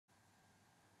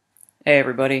Hey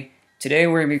everybody, today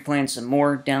we're going to be playing some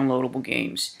more downloadable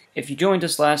games. If you joined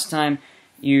us last time,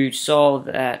 you saw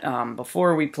that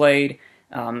before we played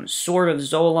Sword of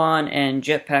Zolan and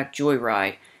Jetpack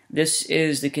Joyride. This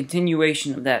is the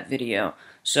continuation of that video.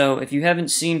 So if you haven't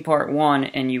seen part 1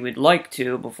 and you would like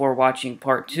to before watching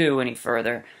part 2 any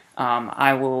further,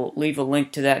 I will leave a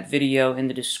link to that video in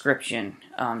the description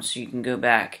so you can go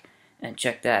back and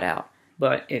check that out.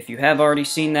 But if you have already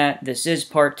seen that, this is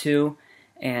part 2.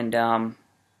 And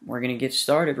we're going to get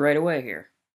started right away here.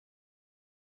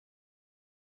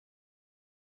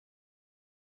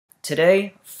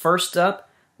 Today, first up,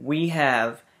 we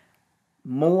have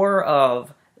more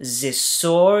of the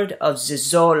Sword of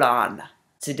Zolan.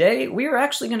 Today, we are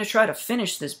actually going to try to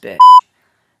finish this bitch.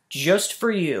 Just for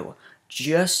you.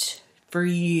 Just for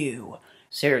you.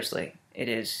 Seriously, it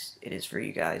is for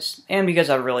you guys. And because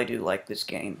I really do like this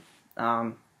game.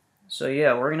 So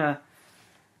yeah, we're going to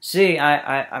see,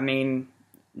 I mean,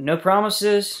 no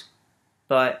promises,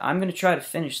 but I'm going to try to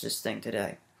finish this thing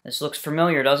today. This looks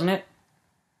familiar, doesn't it?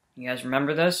 You guys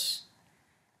remember this?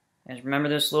 You guys remember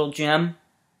this little gem?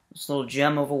 This little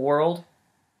gem of a world?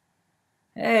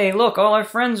 Hey, look, all our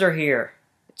friends are here.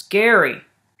 It's Gary.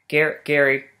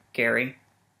 Gary,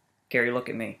 look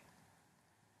at me.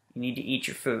 You need to eat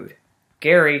your food.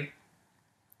 Gary,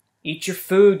 eat your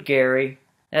food, Gary.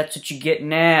 That's what you get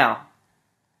now.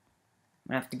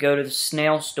 I have to go to the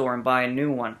snail store and buy a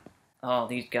new one. Oh,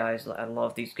 these guys, I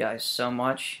love these guys so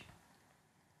much.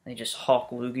 They just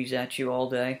hawk loogies at you all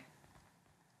day.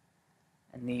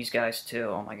 And these guys too,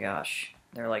 oh my gosh.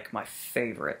 They're like my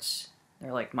favorites.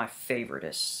 They're like my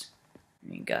favoritists.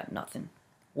 You ain't got nothing.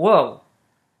 Whoa!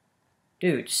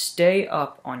 Dude, stay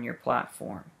up on your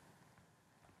platform.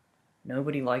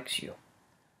 Nobody likes you.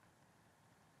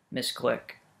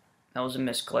 Misclick. That was a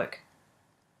misclick.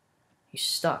 He's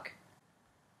stuck.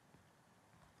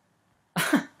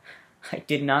 I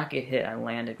did not get hit. I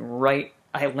landed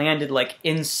like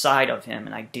inside of him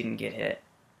and I didn't get hit.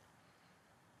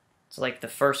 It's like the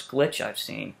first glitch I've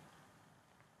seen.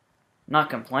 I'm not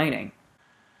complaining.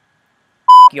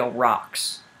 Yo,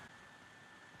 rocks.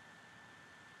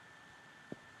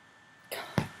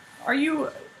 Are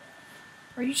you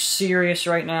serious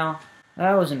right now?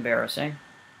 That was embarrassing.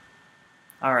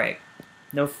 Alright.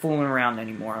 No fooling around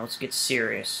anymore. Let's get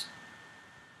serious.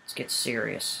 Let's get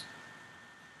serious.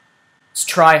 It's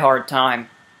try-hard time.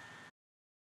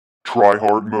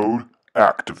 Try-hard mode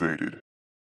activated.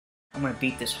 I'm gonna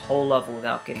beat this whole level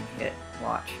without getting hit.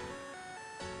 Watch.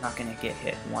 I'm not gonna get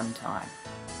hit one time.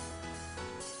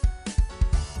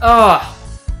 Ugh!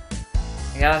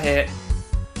 I got hit.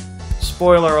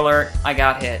 Spoiler alert, I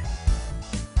got hit.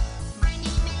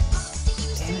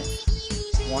 Damn it.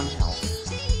 1 health.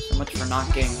 So much for not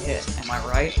getting hit. Am I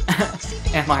right?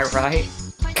 Am I right?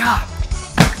 God!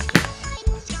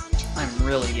 I'm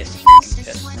really getting fucking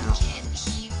pissed now.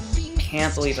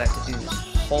 Can't believe I have to do this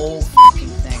whole fucking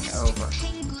thing over.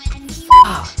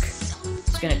 Fuck!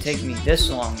 It's gonna take me this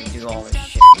long to do all this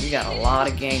shit. We got a lot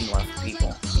of game left,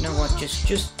 people. You know what?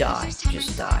 Just die.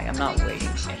 Just die. I'm not waiting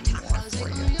anymore for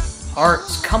you.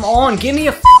 Hearts, come on! Give me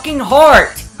a fucking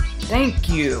heart! Thank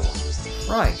you!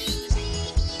 Christ.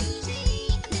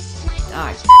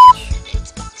 Die, bitch.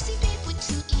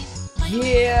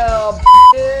 Yeah,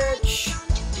 bitch!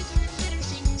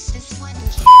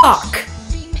 Fuck!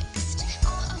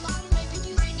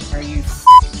 Are you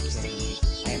fucking kidding me?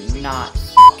 I am not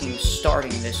fucking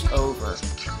starting this over.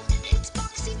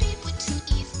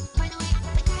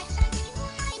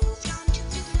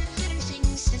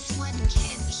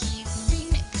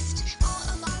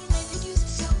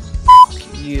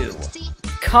 Fuck you.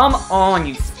 Come on,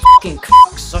 you fucking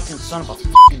cocksucking son of a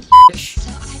fucking bitch.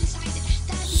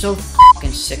 So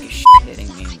fucking sick of shit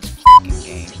hitting me in this fucking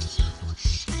game.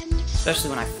 Especially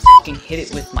when I fucking hit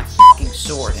it with my fucking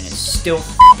sword and it still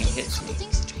fucking hits me.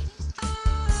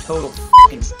 Total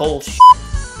fucking bullshit.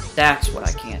 That's what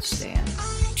I can't stand.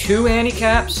 2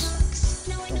 handicaps?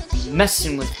 Don't be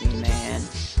messing with me, man.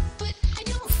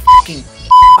 Fucking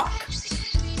fuck.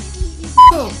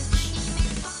 Oh.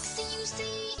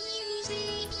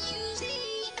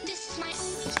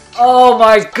 Oh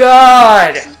my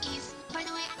god!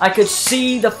 I could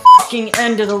see the fucking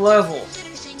end of the level.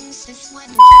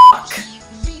 Fuck.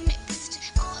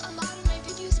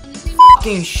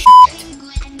 Fucking shit.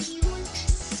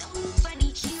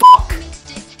 Fuck.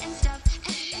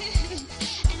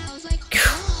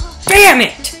 Damn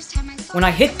it! When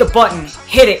I hit the button,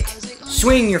 hit it.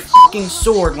 Swing your fucking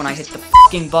sword when I hit the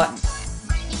fucking button.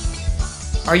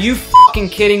 Are you fucking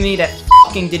kidding me? That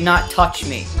fucking did not touch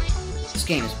me. This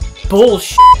game is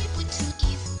bullshit.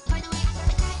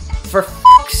 For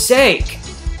fuck's sake.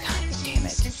 God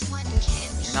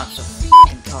not so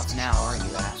fucking tough now, are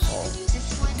you, asshole?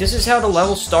 This is how the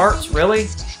level starts? Really?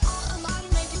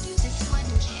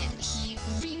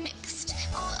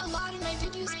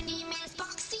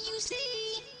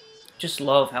 Just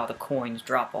love how the coins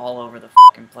drop all over the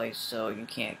fucking place so you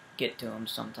can't get to them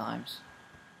sometimes.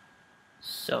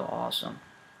 So awesome.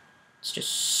 It's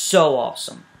just so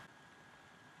awesome.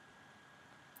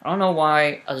 I don't know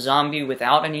why a zombie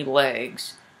without any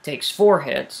legs takes 4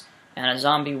 hits, and a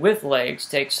zombie with legs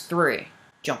takes 3.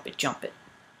 Jump it, jump it.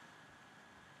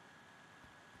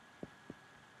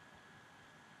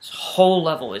 This whole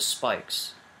level is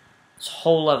spikes. This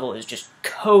whole level is just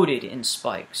coated in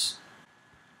spikes.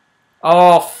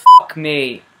 Oh, fuck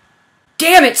me.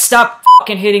 Damn it, stop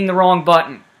fucking hitting the wrong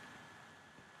button.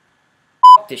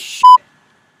 Fuck this shit.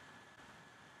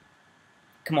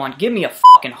 Come on, give me a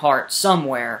fucking heart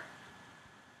somewhere.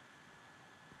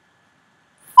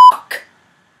 Fuck.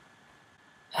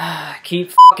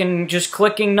 Keep fucking just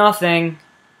clicking nothing.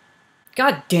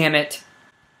 God damn it.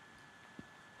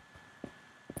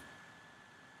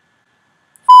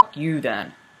 Fuck you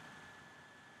then.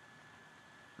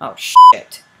 Oh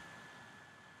shit.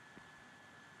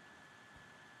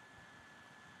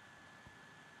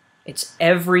 It's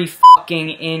every fucking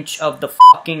inch of the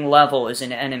fucking level is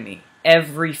an enemy.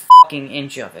 Every fucking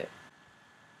inch of it.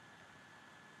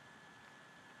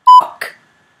 Fuck.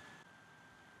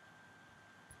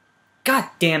 God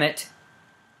damn it.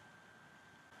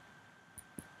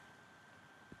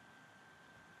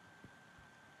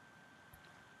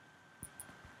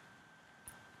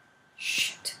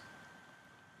 Shit.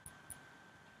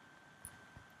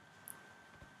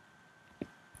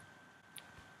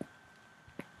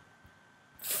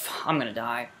 I'm gonna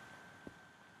die.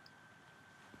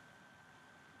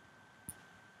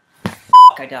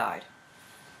 I died.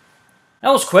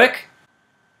 That was quick.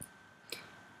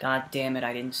 God damn it,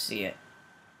 I didn't see it.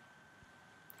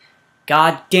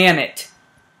 God damn it.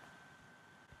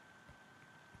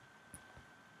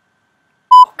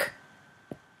 Fuck.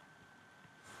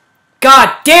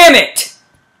 God damn it!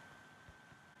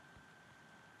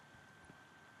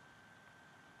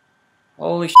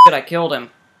 Holy shit, I killed him.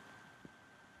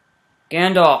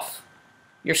 Gandalf,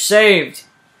 you're saved.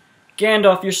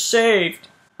 Gandalf, you're saved.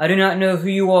 I do not know who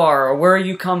you are or where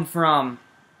you come from,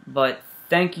 but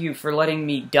thank you for letting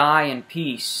me die in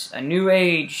peace. A new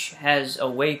age has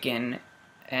awakened,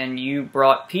 and you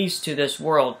brought peace to this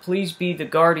world. Please be the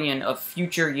guardian of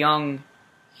future young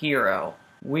hero.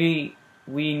 We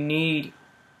need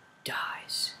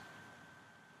dies.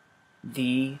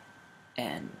 The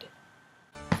end.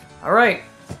 Alright,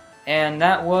 and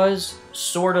that was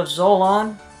Sword of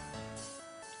Zolon.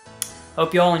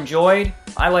 Hope you all enjoyed.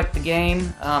 I like the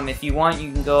game. If you want,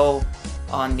 you can go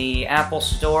on the Apple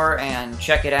Store and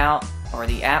check it out, or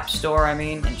the App Store, I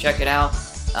mean, and check it out.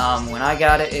 When I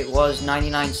got it, it was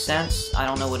 99 cents. I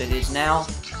don't know what it is now,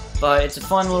 but it's a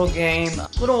fun little game.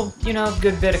 Little, you know,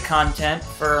 good bit of content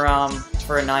for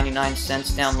a 99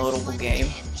 cents downloadable game.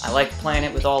 I like playing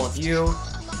it with all of you,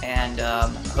 and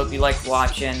hope you liked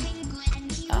watching.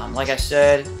 Like I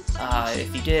said,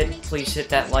 if you did, please hit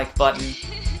that like button.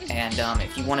 And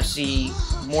if you want to see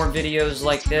more videos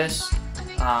like this,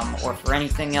 or for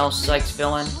anything else Sykes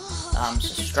Villain,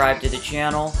 subscribe to the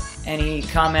channel. Any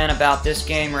comment about this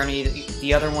game or any of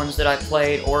the other ones that I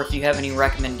played, or if you have any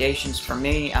recommendations for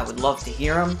me, I would love to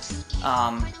hear them.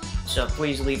 So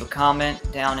please leave a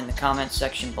comment down in the comment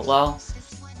section below.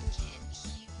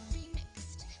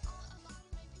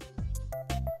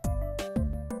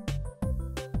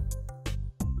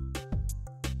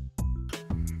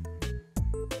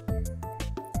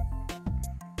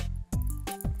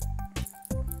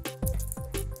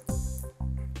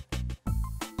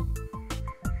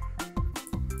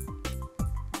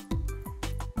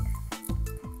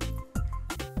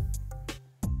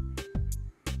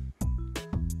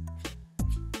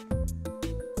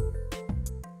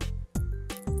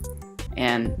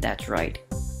 And that's right,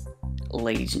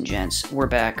 ladies and gents, we're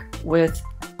back with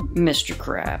Mr.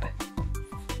 Crab.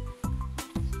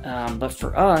 But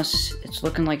for us, it's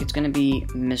looking like it's going to be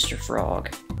Mr.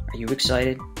 Frog. Are you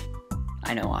excited?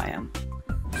 I know I am.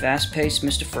 Fast-paced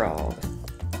Mr. Frog.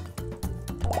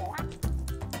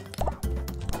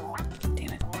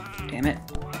 Damn it. Damn it.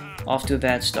 Off to a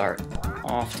bad start.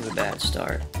 Off to a bad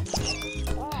start.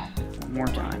 One more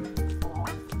time.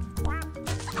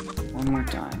 One more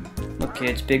time. Look,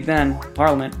 kids, Big Ben,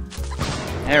 Parliament.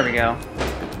 There we go.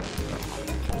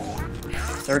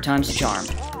 Third time's the charm.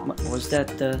 Was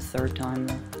that the third time?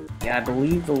 Yeah, I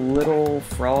believe the little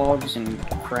frogs and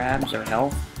crabs are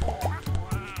health.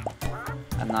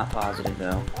 I'm not positive,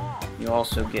 though. You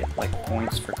also get, like,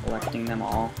 points for collecting them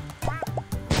all.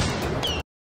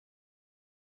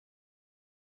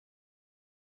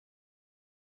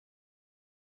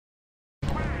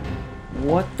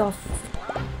 What the f...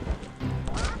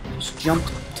 Just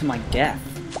jumped to my death.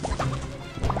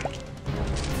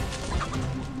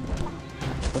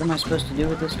 What am I supposed to do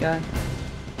with this guy?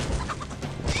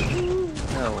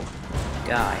 Oh,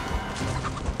 guy.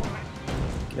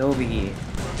 Get over here.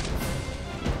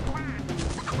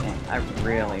 Man, I don't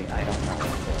know what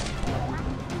to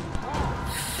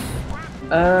do.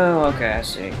 Oh, okay, I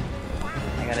see.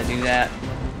 I gotta do that,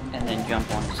 and then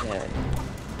jump on his head.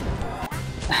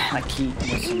 I keep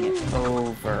missing it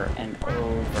over and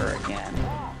over again.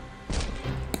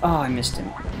 Oh, I missed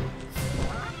him.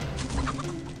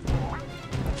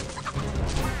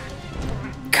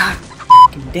 God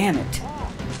fucking damn it.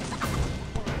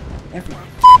 Every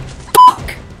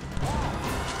fuck.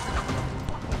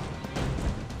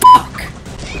 Fuck.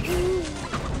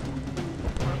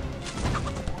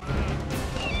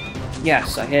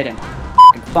 Yes, I hit him.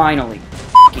 Finally.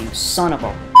 Fucking son of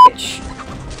a bitch.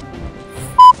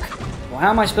 Well, how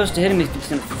am I supposed to hit him if he's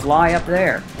gonna fly up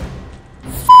there?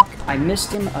 Fuck, I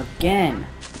missed him again.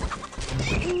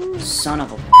 Son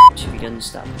of a bitch, if he doesn't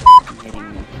stop fucking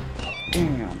hitting me.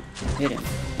 Damn, hit him.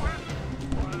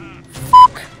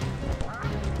 Fuck.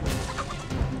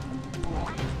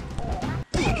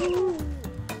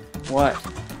 What?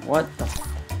 What the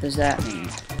f does that mean?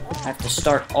 I have to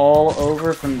start all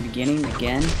over from the beginning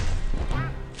again?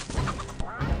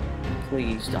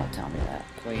 Please don't tell me that.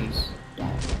 Please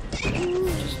don't.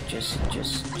 Just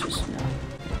no.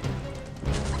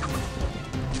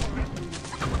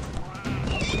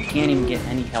 I can't even get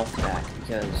any health back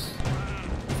because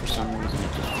for some reason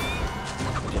it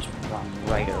just run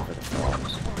right over the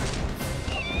frogs.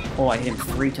 Oh, I hit him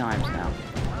 3 times now.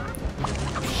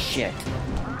 Oh, shit.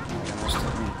 He almost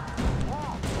hit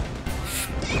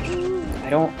me. I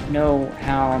don't know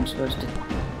how I'm supposed to...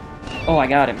 Oh, I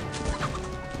got him.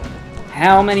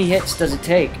 How many hits does it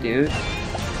take, dude?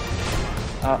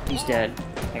 Oh, he's dead.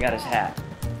 I got his hat.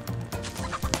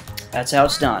 That's how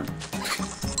it's done.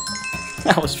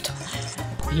 That was...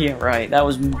 Yeah, right. That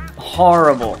was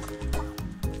horrible.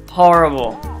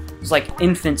 Horrible. It's like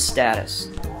infant status.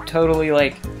 Totally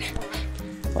like...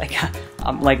 like,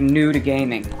 I'm like new to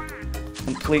gaming.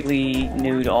 Completely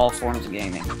new to all forms of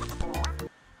gaming.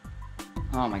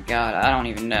 Oh my god, I don't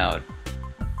even know.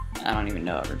 I don't even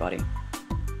know, everybody.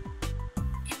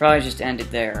 Probably just end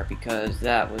it there because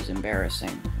that was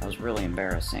embarrassing. That was really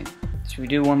embarrassing. Should we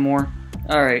do one more?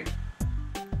 Alright.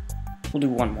 We'll do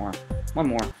one more. One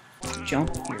more. Jump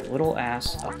your little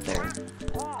ass up there.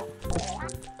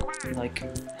 Like,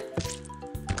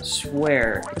 I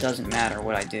swear it doesn't matter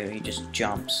what I do. He just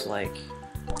jumps, like,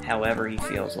 however he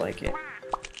feels like it.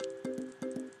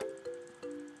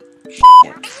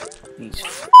 Shit. These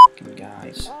fucking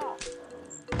guys.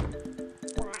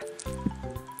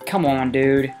 Come on,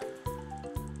 dude.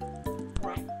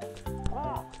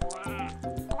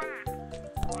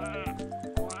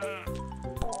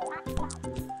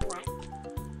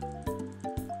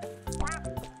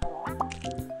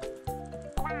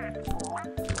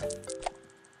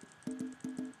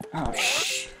 Oh,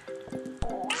 shit.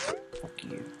 Fuck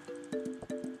you.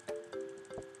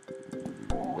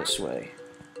 This way.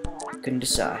 Couldn't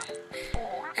decide.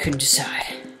 Couldn't decide.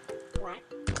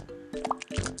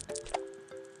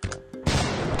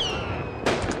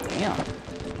 Damn.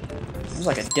 It was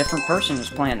like a different person was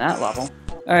playing that level.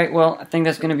 Alright, well, I think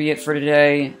that's going to be it for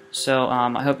today. So,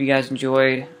 I hope you guys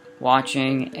enjoyed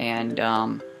watching, and,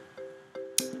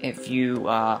 if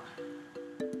you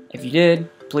did,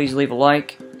 please leave a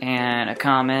like and a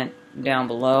comment down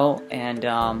below, and,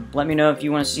 let me know if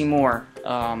you want to see more,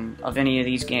 of any of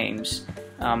these games.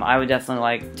 I would definitely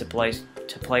like to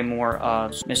play more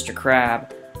of Mr.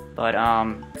 Crab, but,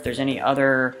 if there's any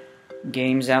other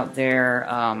games out there,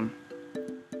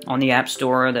 on the App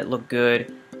Store that look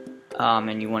good,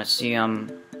 and you want to see them,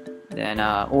 then,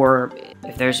 or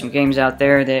if there's some games out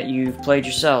there that you've played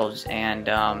yourselves and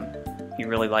you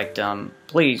really liked them,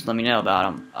 please let me know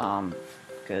about them,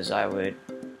 because I would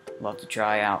love to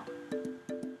try out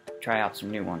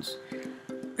some new ones.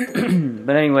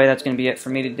 But anyway, that's going to be it for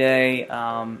me today.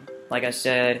 Like I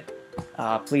said,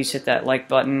 please hit that like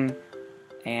button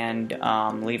and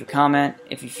leave a comment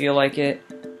if you feel like it.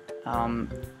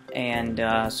 And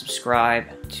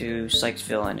subscribe to Sykes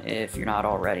Villain if you're not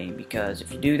already, because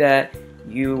if you do that,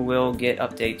 you will get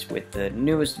updates with the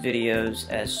newest videos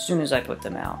as soon as I put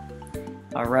them out.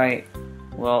 Alright,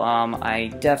 well, I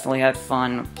definitely had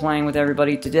fun playing with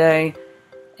everybody today,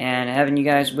 and having you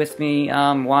guys with me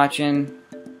watching,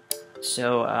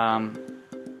 so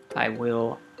I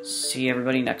will see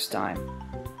everybody next time.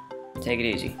 Take it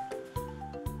easy.